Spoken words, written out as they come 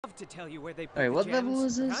To tell you where they put Alright, what the level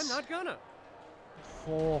gems, is this? but I'm not gonna.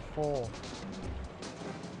 4.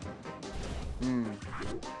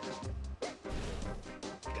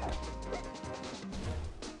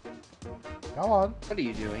 Go on. What are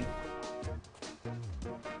you doing?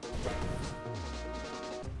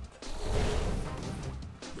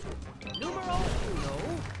 Numero uno.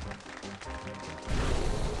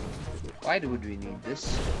 Why would we need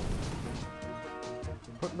this?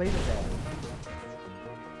 Put leader there.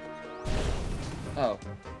 Oh.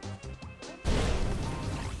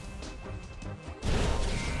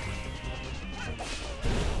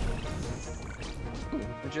 Ooh,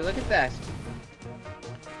 would you look at that?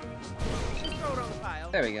 Just throw it on the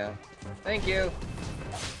pile. There we go. Thank you.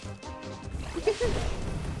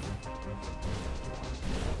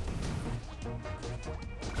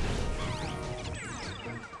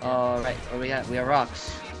 Alright, what do we have? We have rocks.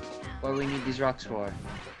 What do we need these rocks for?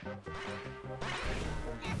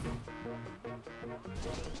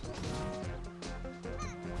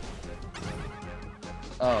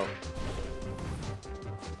 Oh.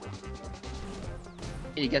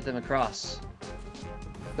 You get them across.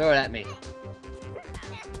 Throw it at me.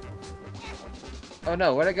 Oh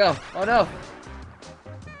no, where'd it go? Oh no!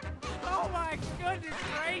 Oh my goodness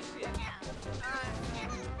gracious!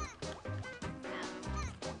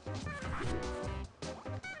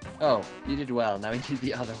 Oh, you did well. Now we need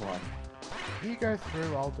the other one. You go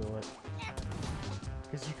through, I'll do it.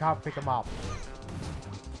 Because you can't pick them up.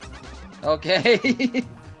 Okay.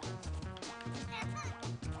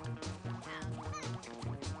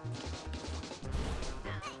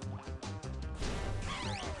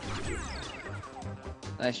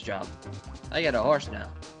 Nice job. I get a horse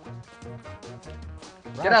now.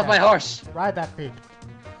 Get off my horse! Ride that pig.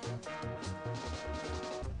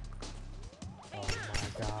 Oh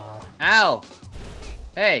my god. Ow!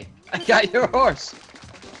 Hey, I got your horse!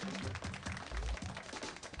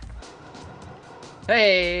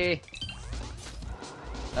 Hey!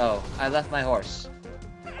 Oh, I left my horse.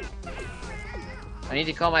 I need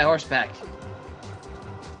to call my horse back.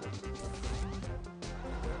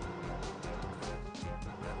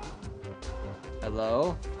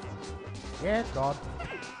 Hello? Yeah, it's gone.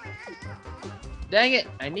 Dang it!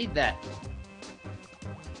 I need that.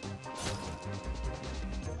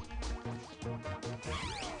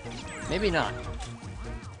 Maybe not.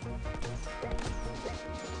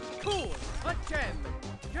 Cool! A gem!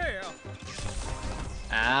 Yeah!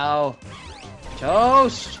 Ow.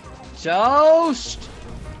 Toast! Toast!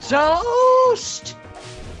 Toast!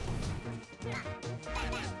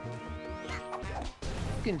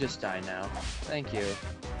 You can just die now. Thank you.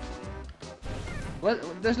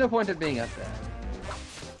 What? There's no point of being up there.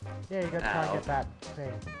 Yeah, you gotta try and Ow. get that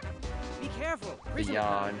thing. Be careful! Prison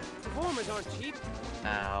Yawn. performers aren't cheap.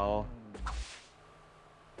 Ow.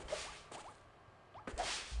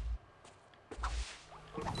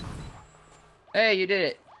 Hey, you did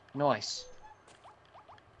it. Nice.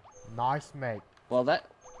 Nice, mate. Well, that...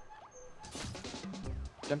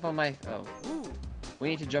 Jump on my... Oh. Ooh! We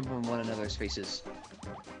need to jump on one another's faces.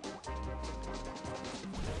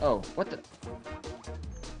 Oh, what the... You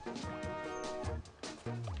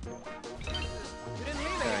didn't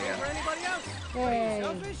leave There we anything go. for anybody else! Yay. What are you,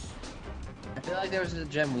 selfish? I feel like there was a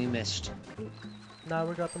gem we missed. No,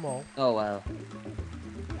 we got them all. Oh, wow.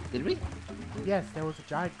 Did we? Yes, there was a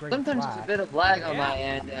giant green Sometimes flag. there's a bit of lag on Yeah. my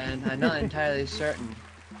end, and I'm not entirely certain.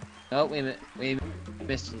 Oh, we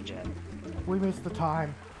missed the gem. We missed the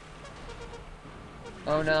time.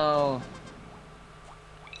 Oh no.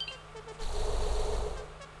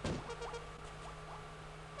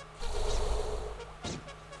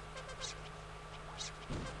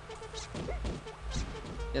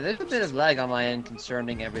 Yeah, there's a bit of lag on my end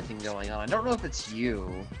concerning everything going on. I don't know if it's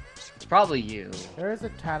you. It's probably you. There is a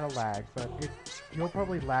tad of lag, but you're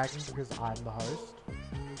probably lagging because I'm the host.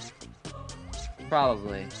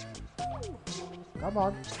 Probably. Come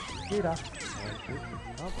on, Peter.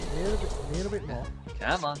 Oh, need a bit more.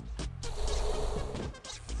 Come on.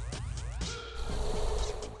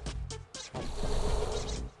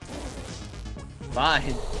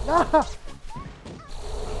 Fine. No!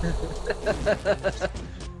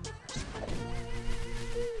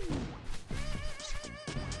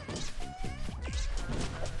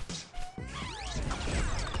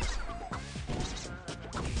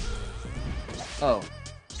 Oh.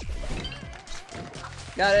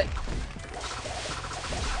 Got it.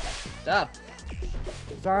 Stop.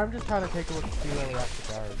 Sorry, I'm just trying to take a look and see where we have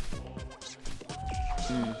to go.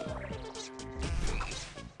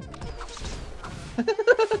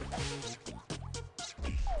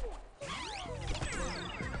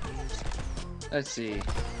 Let's see.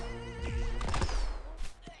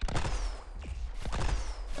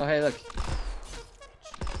 Oh, hey, look.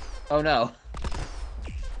 Oh, no.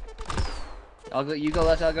 I'll go. You go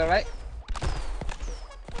left. I'll go right.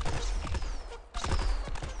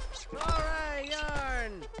 Alright,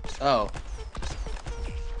 yarn. Oh.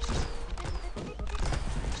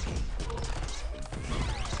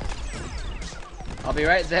 I'll be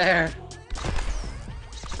right there.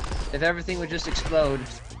 If everything would just explode.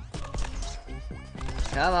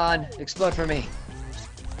 Come on, explode for me.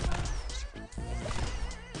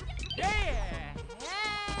 Yeah.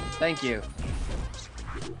 Thank you.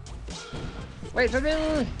 Wait for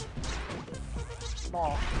me.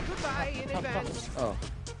 No. Goodbye in advance. Oh.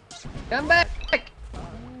 Come back,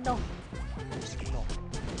 No. No.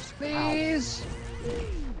 please.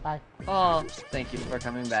 Bye. Oh, thank you for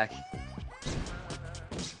coming back.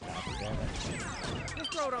 Damn it.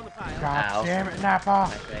 Just throw it on the pile. God Ow. damn it, Nappa. My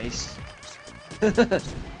face. Hey,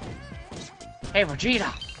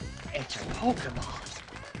 Vegeta. It's a Pokemon.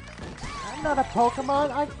 I'm not a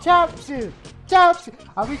Pokemon, I'm Chaozu! Chaozu!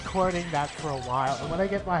 I'll be courting that for a while, and when I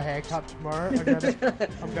get my haircut tomorrow,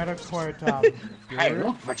 I'm gonna court, Hey, Guru.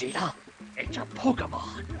 look, Vegeta. It's a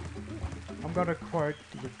Pokemon. I'm gonna court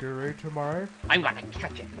the Guru tomorrow. I'm gonna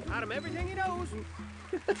catch it. Taught him everything he knows.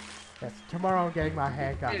 Yes, tomorrow I'm getting my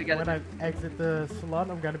haircut. Hey, you gotta- When I exit the salon,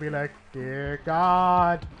 I'm gonna be like, Dear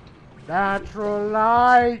God, natural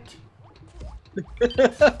light!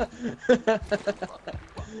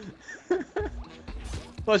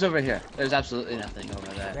 What's over here? There's absolutely nothing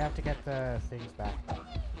over We there. have to get the things back.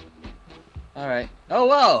 Alright. Oh,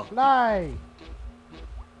 whoa! Fly!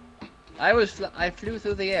 I flew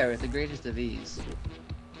through the air with the greatest of ease.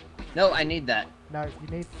 No, I need that. No, you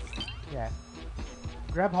need... Yeah.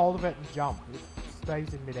 Grab hold of it and jump. It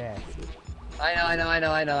stays in midair. I know.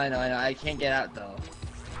 I can't get out, though.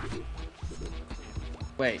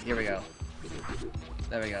 Wait, here we go.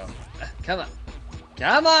 There we go. Come on.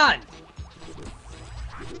 Come on!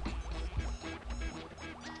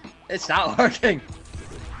 It's not working!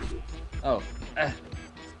 Oh.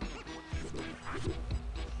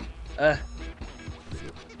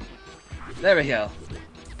 There we go.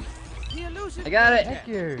 The elusive I got it. Thank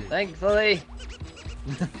you! Thankfully.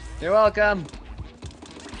 You're welcome.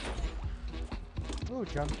 Ooh,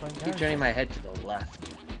 John's playing Keep games. turning my head to the left.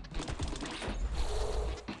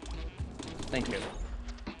 Thank you.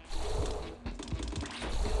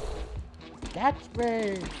 Catch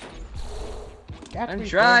me! Catch I'm me,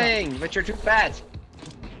 trying, but you're too fat.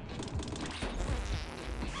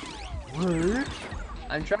 Bruno. Rude!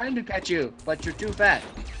 I'm trying to catch you, but you're too fat.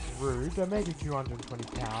 Rude, I may be 220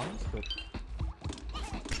 pounds, but...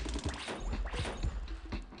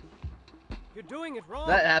 You're doing it wrong.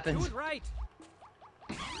 That happens. Do it right.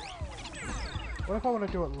 What if I want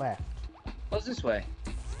to do it left? What's this way?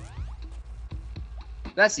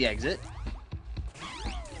 That's the exit.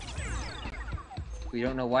 We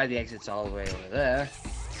don't know why the exit's all the way over there.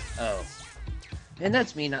 Oh. And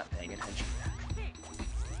that's me not paying attention.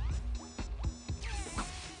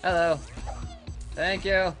 Hello. Thank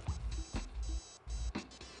you.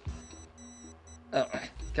 Oh,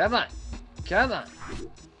 come on. Come on.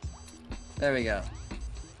 There we go.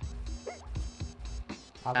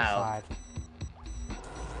 Other Ow. side.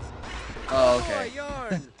 Oh, Oh, okay.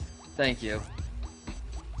 yarn. Thank you.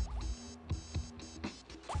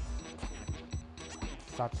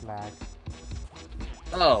 Such lag.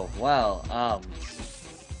 Oh, well,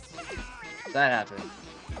 that happened.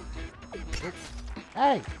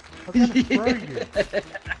 Hey! I'm gonna throw you!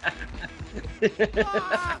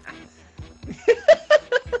 Ah!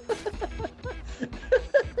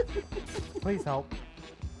 Please help.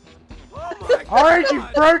 Oh my Orange, God.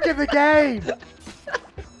 you've broken the game!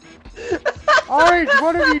 Orange,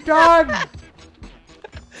 what have you done?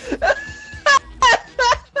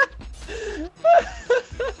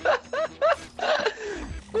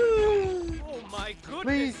 Oh my goodness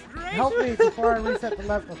Please, gracious. help me before I reset the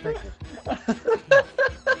level. Thank you.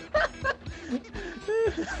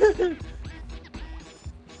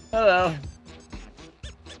 Hello.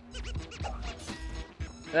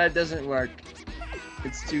 That doesn't work.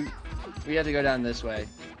 It's too... We have to go down this way.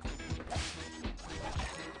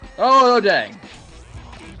 Oh, dang.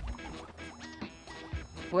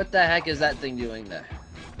 What the heck is that thing doing there?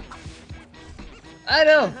 I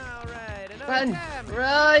know! All right, another Run! time.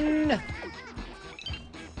 Run!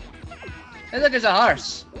 Hey, look, there's a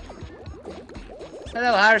horse.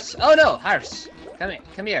 Hello, horse. Oh, no, horse. Come here.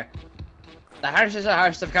 Come here. The horse is a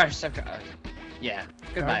horse, of course. Yeah.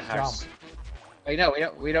 Goodbye, Don't horse. Wait, no,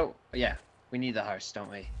 we don't. Yeah, we need the horse, don't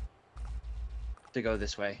we? To go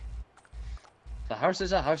this way. The horse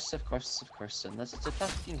is a horse, of course, unless it's a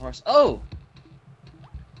fucking horse. Oh!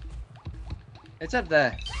 It's up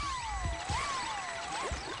there.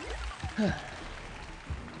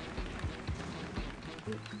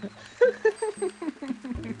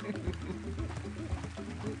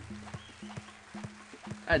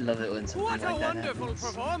 I love it when something What a like that wonderful happens.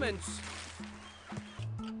 performance!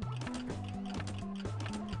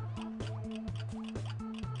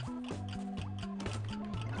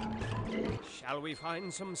 Shall we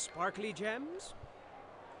find some sparkly gems?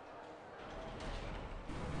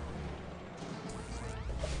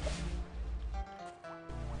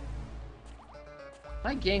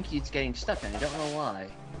 My game keeps getting stuck and I don't know why.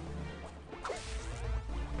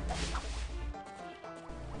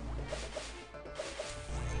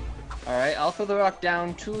 Alright, I'll throw the rock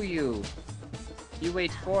down to you. You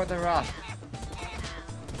wait for the rock.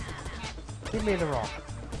 Give me the rock.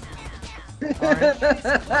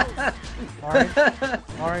 Orange.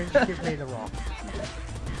 Orange, give me the rock.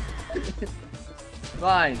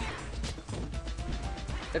 Fine.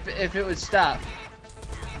 If it would stop.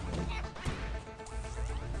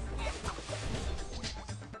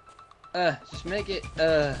 Just make it,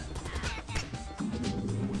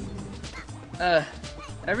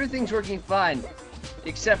 everything's working fine,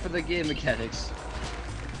 except for the game mechanics.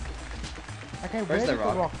 Okay, Where's where the did the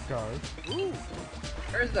rock? rock go? Ooh,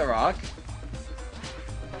 Where's the rock?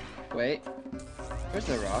 Wait. Where's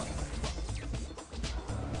the rock?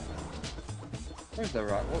 Where's the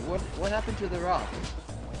rock? What happened to the rock?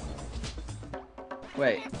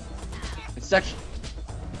 Wait. It's stuck.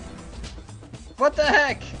 What the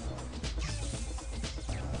heck?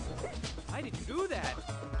 why did you do that?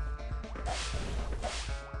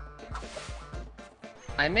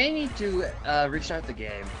 I may need to restart the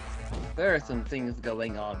game. There are some things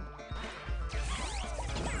going on.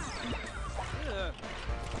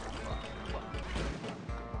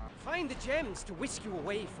 Find the gems to whisk you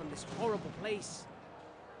away from this horrible place.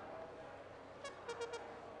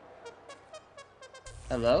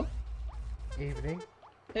 Hello? Evening.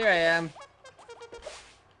 Here I am.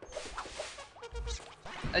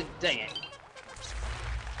 Dang it.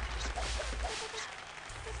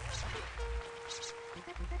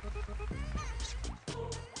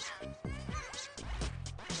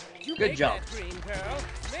 You Good make job. that, green girl.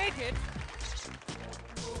 Make it.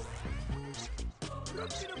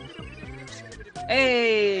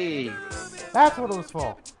 Hey! That's what it was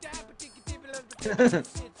for.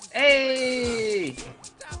 Hey!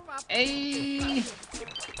 Hey!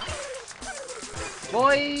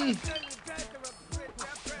 Boy!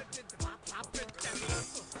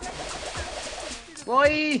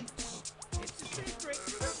 Boy!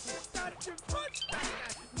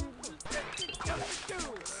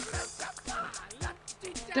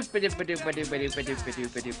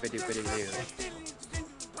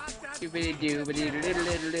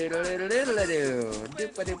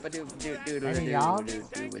 Any yarn?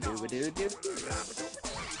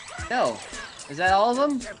 No. Is that all of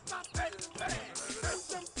them?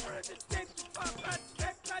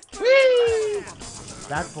 Whee!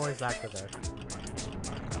 That voice actor there.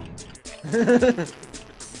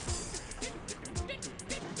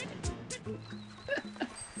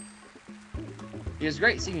 He has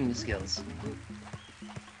great singing skills.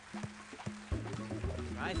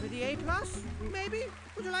 Try for the A+, maybe?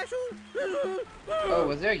 Would you like to? Oh,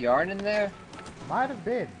 was there yarn in there? Might have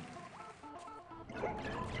been.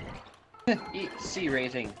 C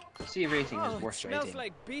rating. C rating Oh, is it worst smells rating.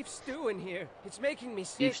 like beef stew in here. It's making me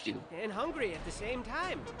sick Beef stew. and hungry at the same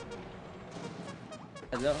time.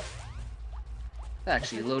 Hello? That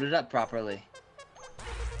actually loaded up properly.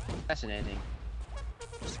 Fascinating.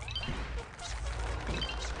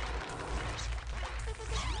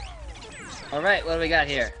 Alright, what do we got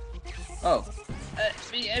here? Oh. Don't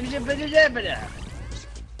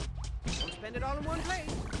spend it all in one place.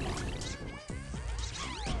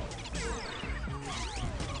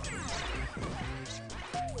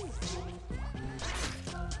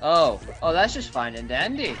 Oh, that's just fine and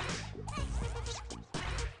dandy.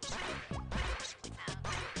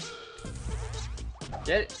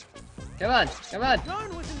 Get it. Come on, come on.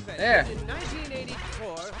 Yarn was invented There. in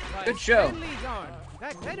 1984 by Good show. Stanley Yarn.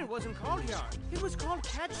 Back then it wasn't called yarn. It was called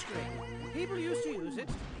catch string. People used to use it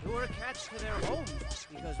to lure cats to their homes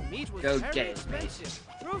because meat was Go very get it, mate. expensive.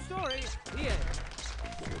 True story. The end.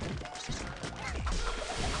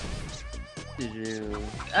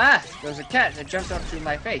 Ah, there's a cat that jumped onto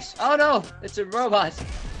my face. Oh no, it's a robot.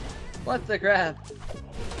 What the crap?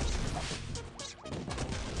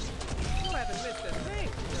 You haven't missed a thing.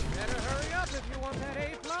 You better hurry up if you want that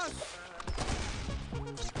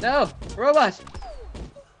A+. No, robot.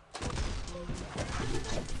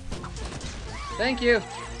 Thank you.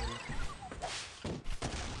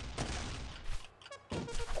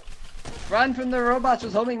 Run from the robots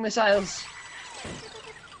with homing missiles.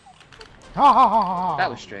 Ha ha ha ha! That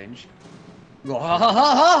was strange. Ha ha ha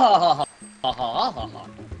ha ha ha ha ha.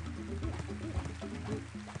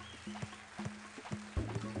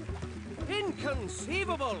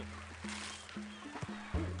 Inconceivable!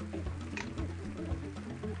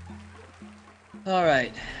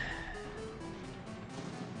 Alright.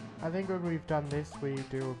 I think when we've done this, we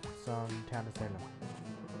do some Town of Salem.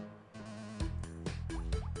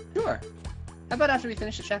 Sure. How about after we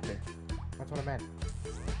finish the chapter? That's what I meant.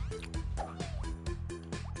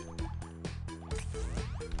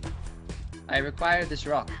 I require this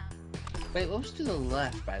rock. Wait, what was to the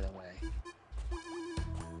left, by the way?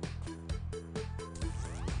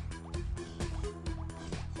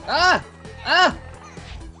 Ah! Ah!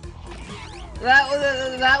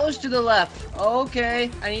 That was to the left. Okay,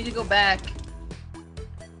 I need to go back.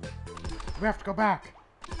 We have to go back.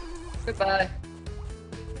 Goodbye.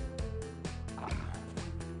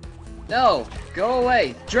 No, go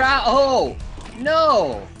away. Oh!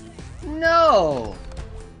 No! No!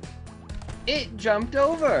 It jumped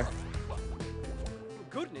over.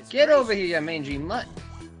 Goodness Get gracious. over here, you mangy mutt.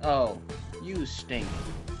 Oh, you stink.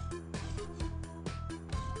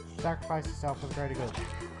 Sacrifice yourself for the greater good.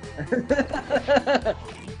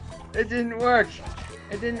 It didn't work.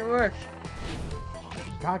 It didn't work.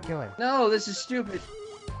 Can't kill him. No, this is stupid.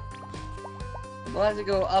 We'll have to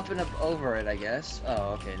go up and up over it, I guess.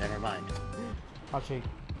 Oh, okay, never mind. I'll cheat.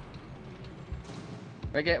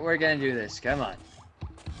 We're gonna do this. Come on.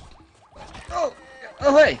 Oh!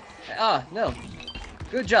 Oh, hey! Ah, no.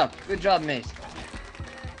 Good job, mate.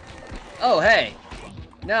 Oh, hey!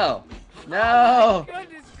 No! No!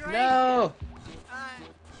 Goodness gracious. No!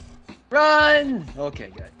 Run! Okay,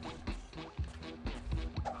 good.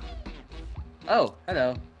 Oh,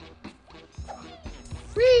 hello.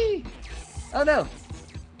 Whee! Oh no!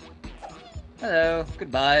 Hello,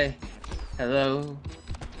 goodbye. Hello.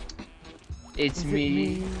 It's Is me.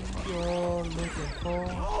 it me you're looking for?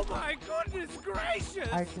 Oh my goodness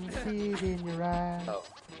gracious! I can see it in your eyes. Oh.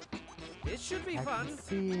 This should be I fun. can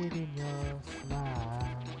see it in your smile.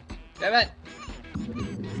 Come on!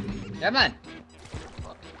 Come on!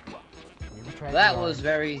 You betrayed That me, was Orange.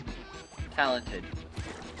 very talented.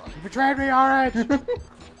 You betrayed me, Orange!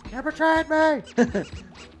 You betrayed me!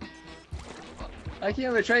 I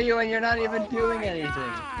can't betray you when you're not even doing my anything.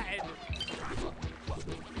 God.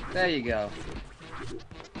 There you go.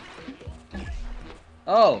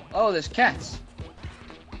 Oh, there's cats.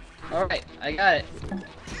 Alright, I got it.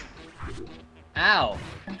 Ow,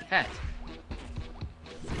 cat.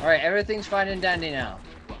 Alright, everything's fine and dandy now.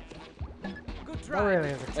 Good try. Not really,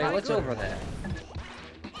 is it? Wait, what's over there?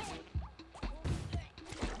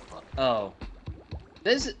 Oh.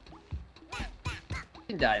 This... You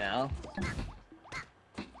can die now.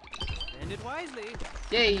 Spend it wisely.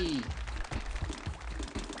 Yay!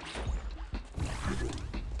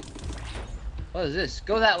 What is this?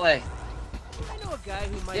 Go that way! I know a guy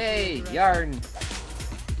who might be Yay! interested. Yarn!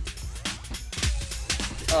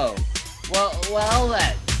 Oh. Well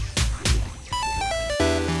then.